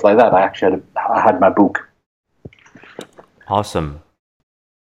and stuff like that, I had my book. Awesome.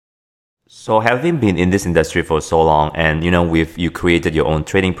 So having been in this industry for so long, and you created your own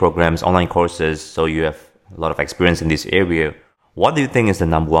training programs, online courses, so you have a lot of experience in this area. What do you think is the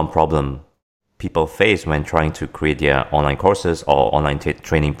number one problem people face when trying to create their online courses or online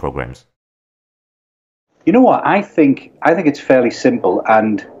training programs? You know what? I think it's fairly simple,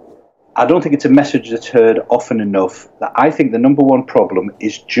 and I don't think it's a message that's heard often enough. That I think the number one problem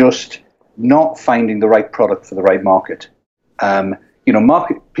is just not finding the right product for the right market.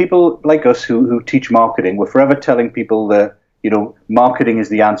 People like us who teach marketing, we're forever telling people that marketing is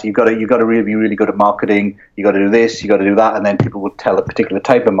the answer. You've got to really be really good at marketing. You got to do this, you got to do that, and then people will tell a particular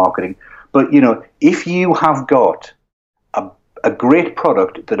type of marketing. But if you have got a great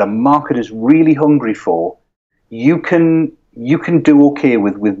product that a market is really hungry for, you can do okay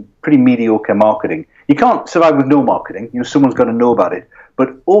with pretty mediocre marketing. You can't survive with no marketing. Someone's got to know about it.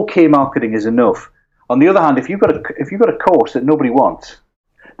 But okay marketing is enough. On the other hand, if you've got a course that nobody wants,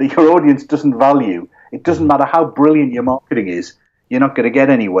 that your audience doesn't value, it doesn't matter how brilliant your marketing is, you're not going to get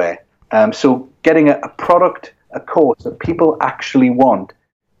anywhere. So getting a product, a course that people actually want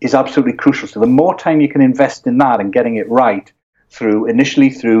is absolutely crucial. So the more time you can invest in that and getting it right initially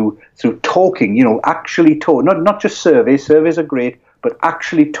through talking, actually talk, not just surveys. Surveys are great, but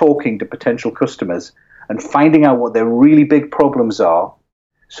actually talking to potential customers and finding out what their really big problems are.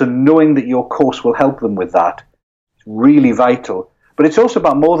 So knowing that your course will help them with that is really vital. But it's also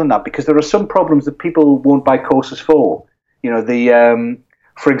about more than that, because there are some problems that people won't buy courses for.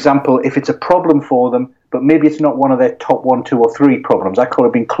 For example, if it's a problem for them, but maybe it's not one of their top 1, 2, or 3 problems. I call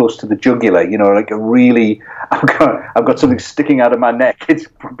it being close to the jugular. Like I've got something sticking out of my neck. It's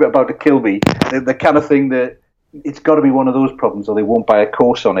about to kill me. The kind of thing that it's got to be one of those problems, or they won't buy a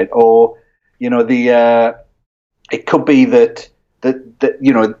course on it. Or it could be that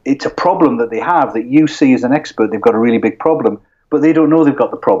it's a problem that they have that you see as an expert. They've got a really big problem, but they don't know they've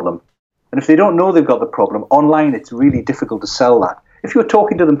got the problem. And if they don't know they've got the problem, online it's really difficult to sell that. If you were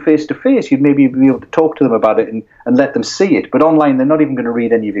talking to them face to face, you'd maybe be able to talk to them about it and let them see it. But online, they're not even going to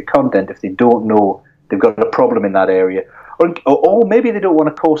read any of your content if they don't know they've got a problem in that area. Or maybe they don't want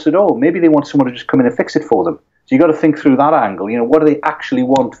a course at all. Maybe they want someone to just come in and fix it for them. So you've got to think through that angle. What do they actually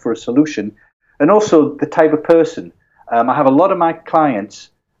want for a solution? And also the type of person. I have a lot of my clients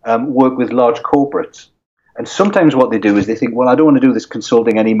work with large corporates. And sometimes what they do is they think, well, I don't want to do this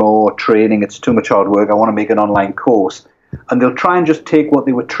consulting anymore, training, it's too much hard work, I want to make an online course. And they'll try and just take what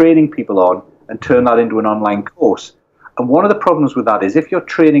they were training people on and turn that into an online course. And one of the problems with that is if you're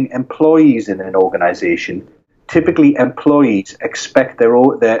training employees in an organization, typically employees expect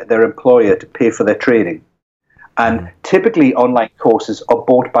their employer to pay for their training. And typically online courses are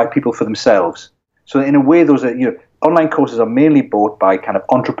bought by people for themselves. So in a way, those are, online courses are mainly bought by kind of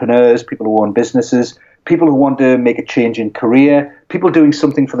entrepreneurs, people who own businesses, people who want to make a change in career, people doing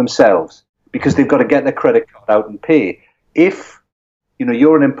something for themselves because they've got to get their credit card out and pay. If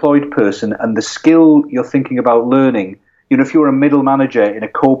you're an employed person and the skill you're thinking about learning, if you're a middle manager in a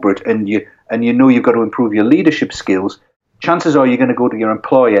corporate and you know you've got to improve your leadership skills, chances are you're going to go to your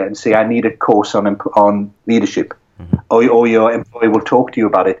employer and say, I need a course on leadership, or your employer will talk to you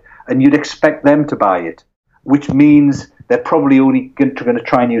about it, and you'd expect them to buy it, which means they're probably only going to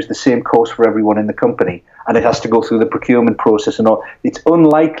try and use the same course for everyone in the company, and it has to go through the procurement process and all. It's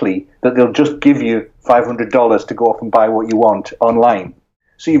unlikely that they'll just give you $500 to go off and buy what you want online.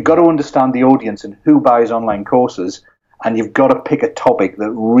 So you've got to understand the audience and who buys online courses, and you've got to pick a topic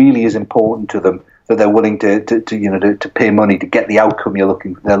that really is important to them, that they're willing to pay money to get the outcome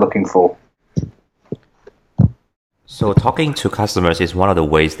they're looking for. So talking to customers is one of the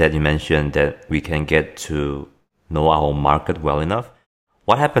ways that you mentioned that we can get to know our market well enough.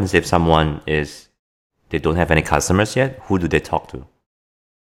 What happens if they don't have any customers yet? Who do they talk to?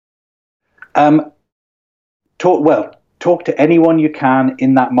 Talk to anyone you can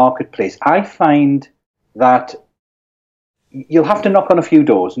in that marketplace. I find that you'll have to knock on a few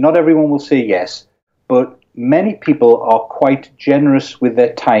doors. Not everyone will say yes, but many people are quite generous with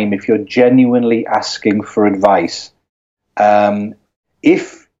their time if you're genuinely asking for advice.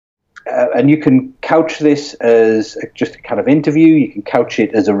 If and you can couch this as just a kind of interview. You can couch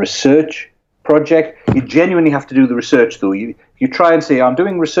it as a research project. You genuinely have to do the research, though. You try and say, I'm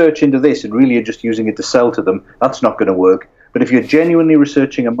doing research into this, and really you're just using it to sell to them. That's not going to work. But if you're genuinely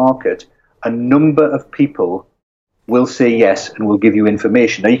researching a market, a number of people will say yes and will give you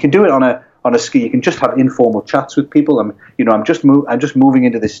information. Now, you can do it on a ski. You can just have informal chats with people. I'm just moving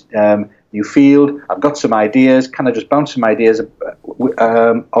into this new field. I've got some ideas. Can I just bounce some ideas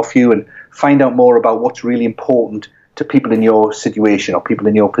off you and find out more about what's really important to people in your situation or people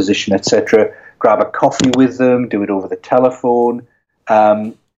in your position, etc. Grab a coffee with them. Do it over the telephone.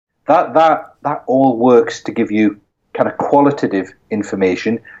 That all works to give you kind of qualitative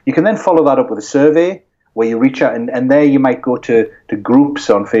information. You can then follow that up with a survey where you reach out, and there you might go to groups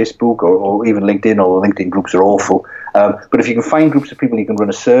on Facebook or even LinkedIn, although LinkedIn groups are awful. But if you can find groups of people you can run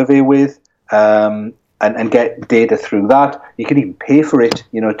a survey with and get data through that, you can even pay for it,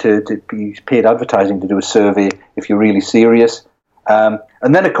 to use paid advertising to do a survey if you're really serious.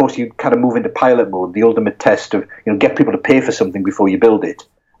 And then, of course, you kind of move into pilot mode. The ultimate test of, get people to pay for something before you build it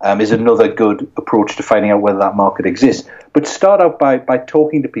is another good approach to finding out whether that market exists. But start out by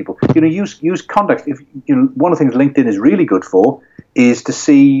talking to people. Use contacts. One of the things LinkedIn is really good for is to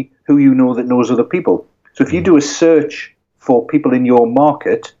see who you know that knows other people. So if you do a search for people in your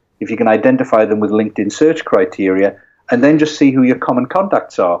market, if you can identify them with LinkedIn search criteria, and then just see who your common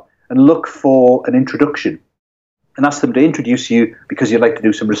contacts are and look for an introduction and ask them to introduce you because you'd like to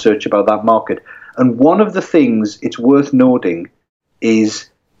do some research about that market. And one of the things it's worth noting is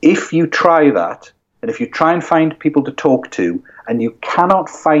if you try that, and if you try and find people to talk to, and you cannot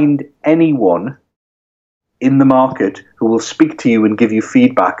find anyone in the market who will speak to you and give you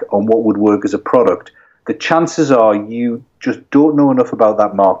feedback on what would work as a product, the chances are you just don't know enough about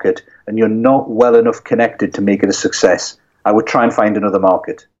that market and you're not well enough connected to make it a success. I would try and find another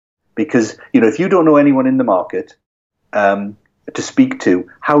market. Because, if you don't know anyone in the market to speak to,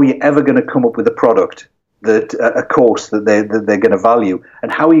 how are you ever going to come up with a product, a course that they're going to value?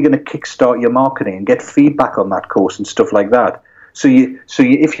 And how are you going to kickstart your marketing and get feedback on that course and stuff like that? So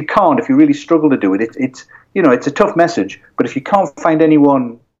if you really struggle to do it, it's a tough message. But if you can't find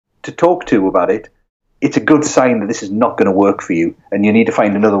anyone to talk to about it, it's a good sign that this is not going to work for you, and you need to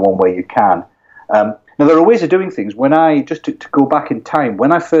find another one where you can. Now, there are ways of doing things. Just to go back in time,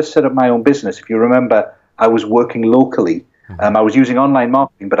 when I first set up my own business, if you remember, I was working locally. I was using online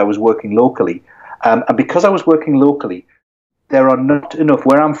marketing, but I was working locally. And because I was working locally, there are not enough,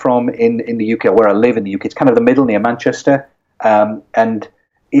 where I'm from in the UK, where I live in the UK, it's kind of the middle near Manchester, and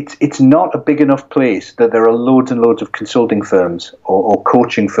it's not a big enough place that there are loads and loads of consulting firms or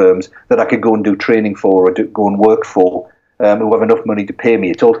coaching firms that I could go and do training for or go and work for who have enough money to pay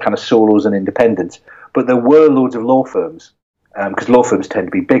me. It's all kind of solos and independents. But there were loads of law firms because law firms tend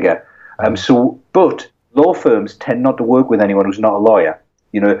to be bigger. But law firms tend not to work with anyone who's not a lawyer.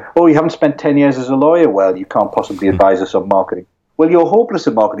 You haven't spent 10 years as a lawyer? Well, you can't possibly advise us on marketing. Well, you're hopeless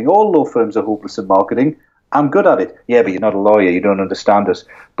at marketing. All law firms are hopeless at marketing. I'm good at it. Yeah, but you're not a lawyer. You don't understand us.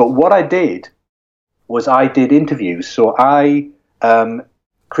 But what I did was I did interviews. So I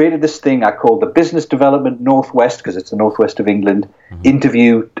created this thing I called the Business Development Northwest, because it's the northwest of England,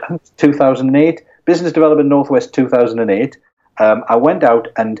 interview 2008. Business Development Northwest 2008. I went out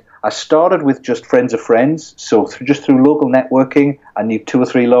and I started with just friends of friends. So just through local networking, I knew 2 or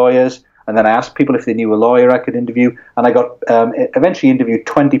 3 lawyers. And then I asked people if they knew a lawyer I could interview. And I got eventually interviewed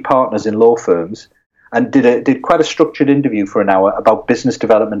 20 partners in law firms and did quite a structured interview for an hour about business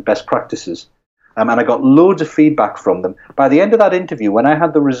development best practices. And I got loads of feedback from them. By the end of that interview, when I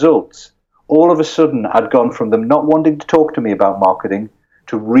had the results, all of a sudden I'd gone from them not wanting to talk to me about marketing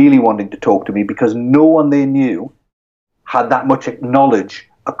to really wanting to talk to me because no one they knew had that much knowledge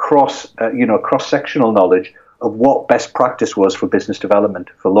cross-sectional knowledge of what best practice was for business development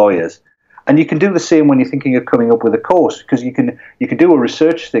for lawyers. And you can do the same when you're thinking of coming up with a course, because you can do a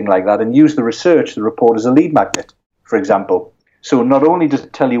research thing like that and use the report as a lead magnet, for example. So not only does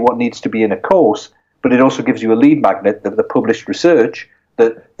it tell you what needs to be in a course, but it also gives you a lead magnet of the published research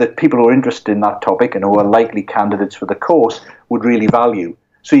that people who are interested in that topic and who are likely candidates for the course would really value.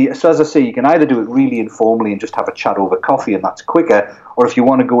 So as I say, you can either do it really informally and just have a chat over coffee, and that's quicker, or if you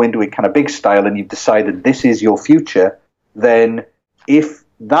want to go into it kind of big style and you've decided this is your future, then if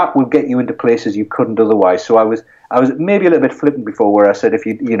that will get you into places you couldn't otherwise. So I was maybe a little bit flippant before, where I said if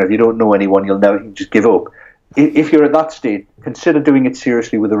you don't know anyone, you'll never just give up. If you're at that stage, consider doing it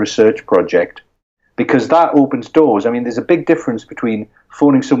seriously with a research project, because that opens doors. I mean, there's a big difference between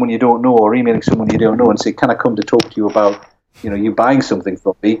phoning someone you don't know or emailing someone you don't know and say, "Can I come to talk to you about you buying something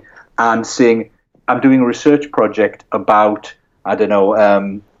from me?" and saying, "I'm doing a research project about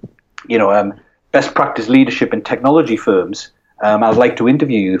best practice leadership in technology firms. I'd like to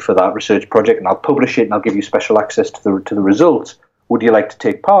interview you for that research project, and I'll publish it, and I'll give you special access to the results. Would you like to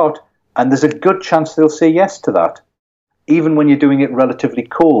take part? And there's a good chance they'll say yes to that, even when you're doing it relatively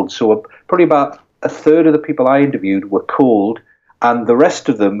cold. So probably about a third of the people I interviewed were cold, and the rest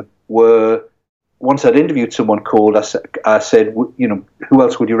of them were, once I'd interviewed someone cold, I said, who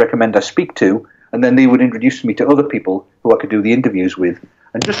else would you recommend I speak to? And then they would introduce me to other people who I could do the interviews with.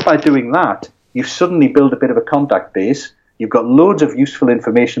 And just by doing that, you've suddenly built a bit of a contact base. You've got loads of useful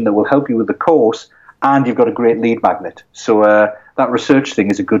information that will help you with the course, and you've got a great lead magnet. So that research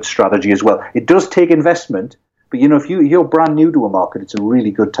thing is a good strategy as well. It does take investment, but if you're brand new to a market, it's a really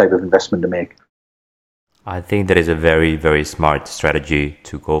good type of investment to make. I think that is a very, very smart strategy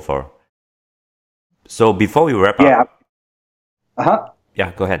to go for. So before we wrap up...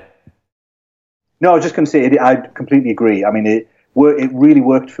 Yeah, go ahead. No, I was just going to say, I completely agree. I mean, it really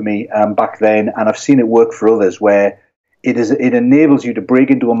worked for me back then, and I've seen it work for others, where it enables you to break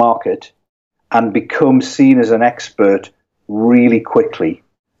into a market and become seen as an expert really quickly,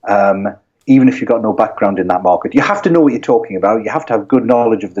 even if you've got no background in that market. You have to know what you're talking about. You have to have good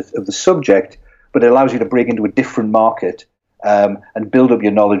knowledge of the subject, but it allows you to break into a different market and build up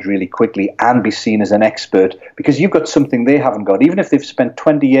your knowledge really quickly and be seen as an expert, because you've got something they haven't got. Even if they've spent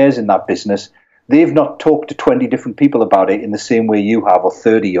 20 years in that business, they've not talked to 20 different people about it in the same way you have, or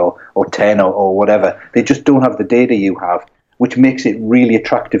 30 or 10 or whatever. They just don't have the data you have, which makes it really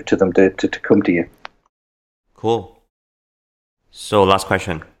attractive to them to come to you. Cool. So last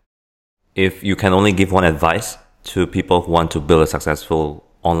question. If you can only give one advice to people who want to build a successful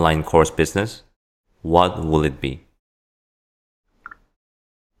online course business, what will it be?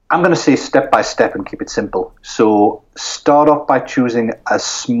 I'm going to say step by step and keep it simple. So start off by choosing a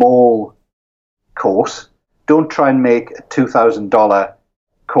small course. Don't try and make a $2,000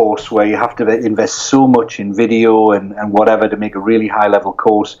 course where you have to invest so much in video and whatever to make a really high level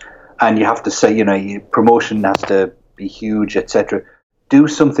course, and you have to say, your promotion has to be huge, etc. Do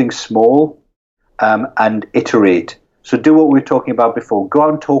something small and iterate. So do what we were talking about before. Go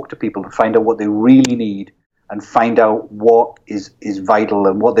out and talk to people and find out what they really need, and find out what is vital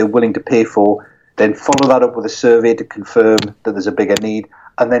and what they're willing to pay for. Then follow that up with a survey to confirm that there's a bigger need,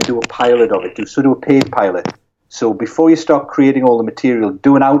 and then do a pilot of it. Do a paid pilot. So before you start creating all the material,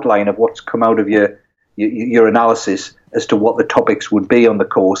 do an outline of what's come out of your analysis as to what the topics would be on the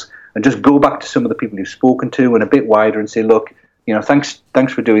course, and just go back to some of the people you've spoken to and a bit wider and say, look,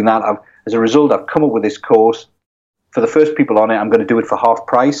 thanks for doing that. As a result, I've come up with this course. For the first people on it, I'm going to do it for half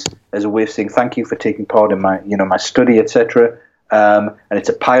price as a way of saying thank you for taking part in my study, etc. And it's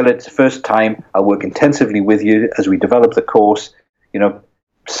a pilot. It's the first time. I'll work intensively with you as we develop the course.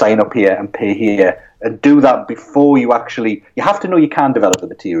 Sign up here and pay here, and do that before you have to know you can develop the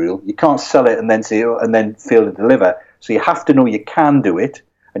material. You can't sell it and then say, and then fail to deliver. So you have to know you can do it,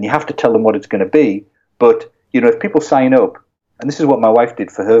 and you have to tell them what it's going to be. But, if people sign up, and this is what my wife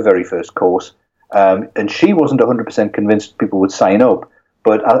did for her very first course, and she wasn't 100% convinced people would sign up,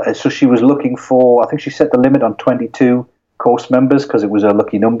 but so she was looking for, I think she set the limit on 22 course members because it was a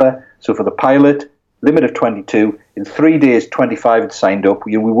lucky number. So for the pilot, limit of 22. In 3 days, 25 had signed up.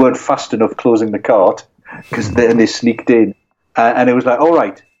 We weren't fast enough closing the cart because they sneaked in. And it was like, all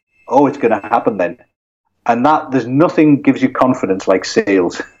right, it's going to happen then. And there's nothing gives you confidence like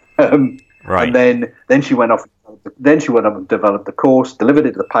sales. Right. And then she went off. Then she went up and developed the course, delivered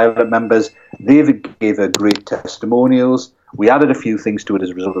it to the pilot members. They gave her great testimonials. We added a few things to it as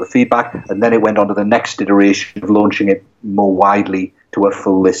a result of the feedback, and then it went on to the next iteration of launching it more widely to a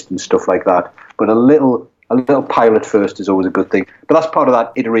full list and stuff like that. But a little pilot first is always a good thing. But that's part of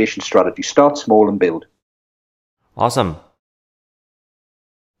that iteration strategy. Start small and build. Awesome.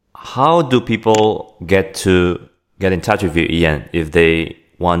 How do people get in touch with you, Ian, if they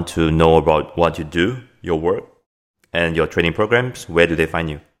want to know about what you do, your work, and your training programs? Where do they find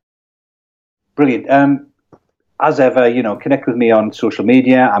you? Brilliant. As ever, connect with me on social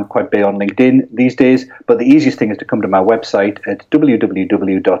media. I'm quite big on LinkedIn these days, but the easiest thing is to come to my website at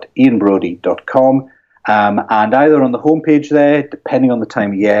www.ianbrody.com, and either on the homepage there, depending on the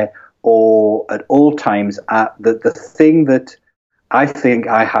time of year, or at all times, the thing that I think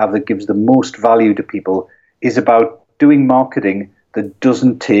I have that gives the most value to people is about doing marketing that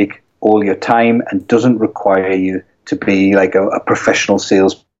doesn't take all your time and doesn't require you to be like a professional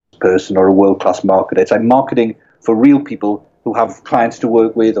salesperson or a world-class marketer. It's like marketing for real people who have clients to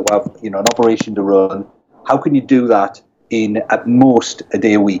work with or have an operation to run. How can you do that in at most a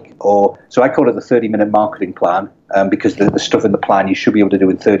day a week? So I call it the 30-minute marketing plan, because the stuff in the plan you should be able to do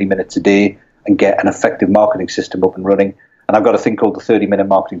in 30 minutes a day and get an effective marketing system up and running. And I've got a thing called the 30-minute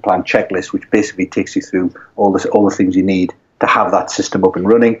marketing plan checklist, which basically takes you through all the things you need to have that system up and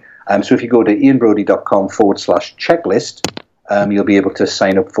running. So if you go to ianbrodie.com/checklist, you'll be able to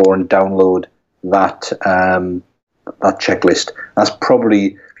sign up for and download that checklist. That's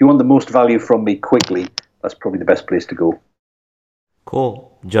probably, if you want the most value from me quickly, that's probably the best place to go.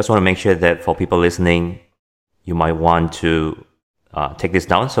 Cool. Just want to make sure that for people listening, you might want to take this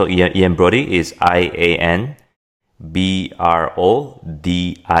down. So Ian Brodie is IANBRODIE,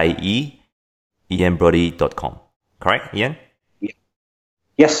 ianbrodie.com. Correct, Ian?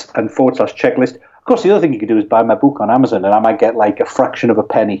 Yes, and /checklist. Of course, the other thing you could do is buy my book on Amazon, and I might get like a fraction of a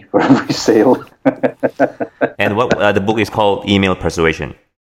penny for every sale. And what the book is called Email Persuasion.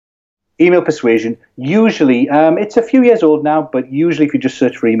 Email Persuasion. Usually, it's a few years old now, but usually if you just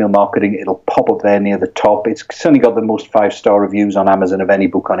search for email marketing, it'll pop up there near the top. It's certainly got the most 5-star reviews on Amazon of any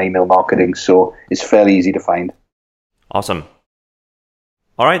book on email marketing, so it's fairly easy to find. Awesome.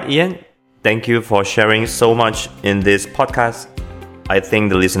 All right, Ian, thank you for sharing so much in this podcast. I think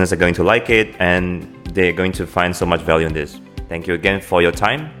the listeners are going to like it and they're going to find so much value in this. Thank you again for your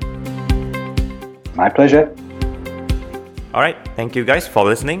time. My pleasure. All right, thank you guys for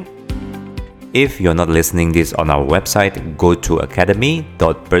listening. If you're not listening this on our website, go to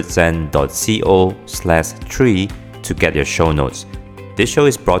academy.birdzen.co/3 to get your show notes. This show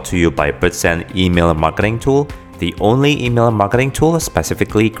is brought to you by Birdzen Email Marketing Tool, the only email marketing tool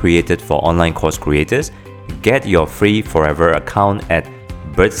specifically created for online course creators. Get your free forever account at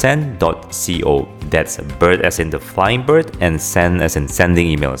birdzen.co. That's bird as in the flying bird and send as in sending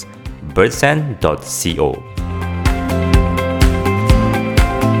emails. birdzen.co.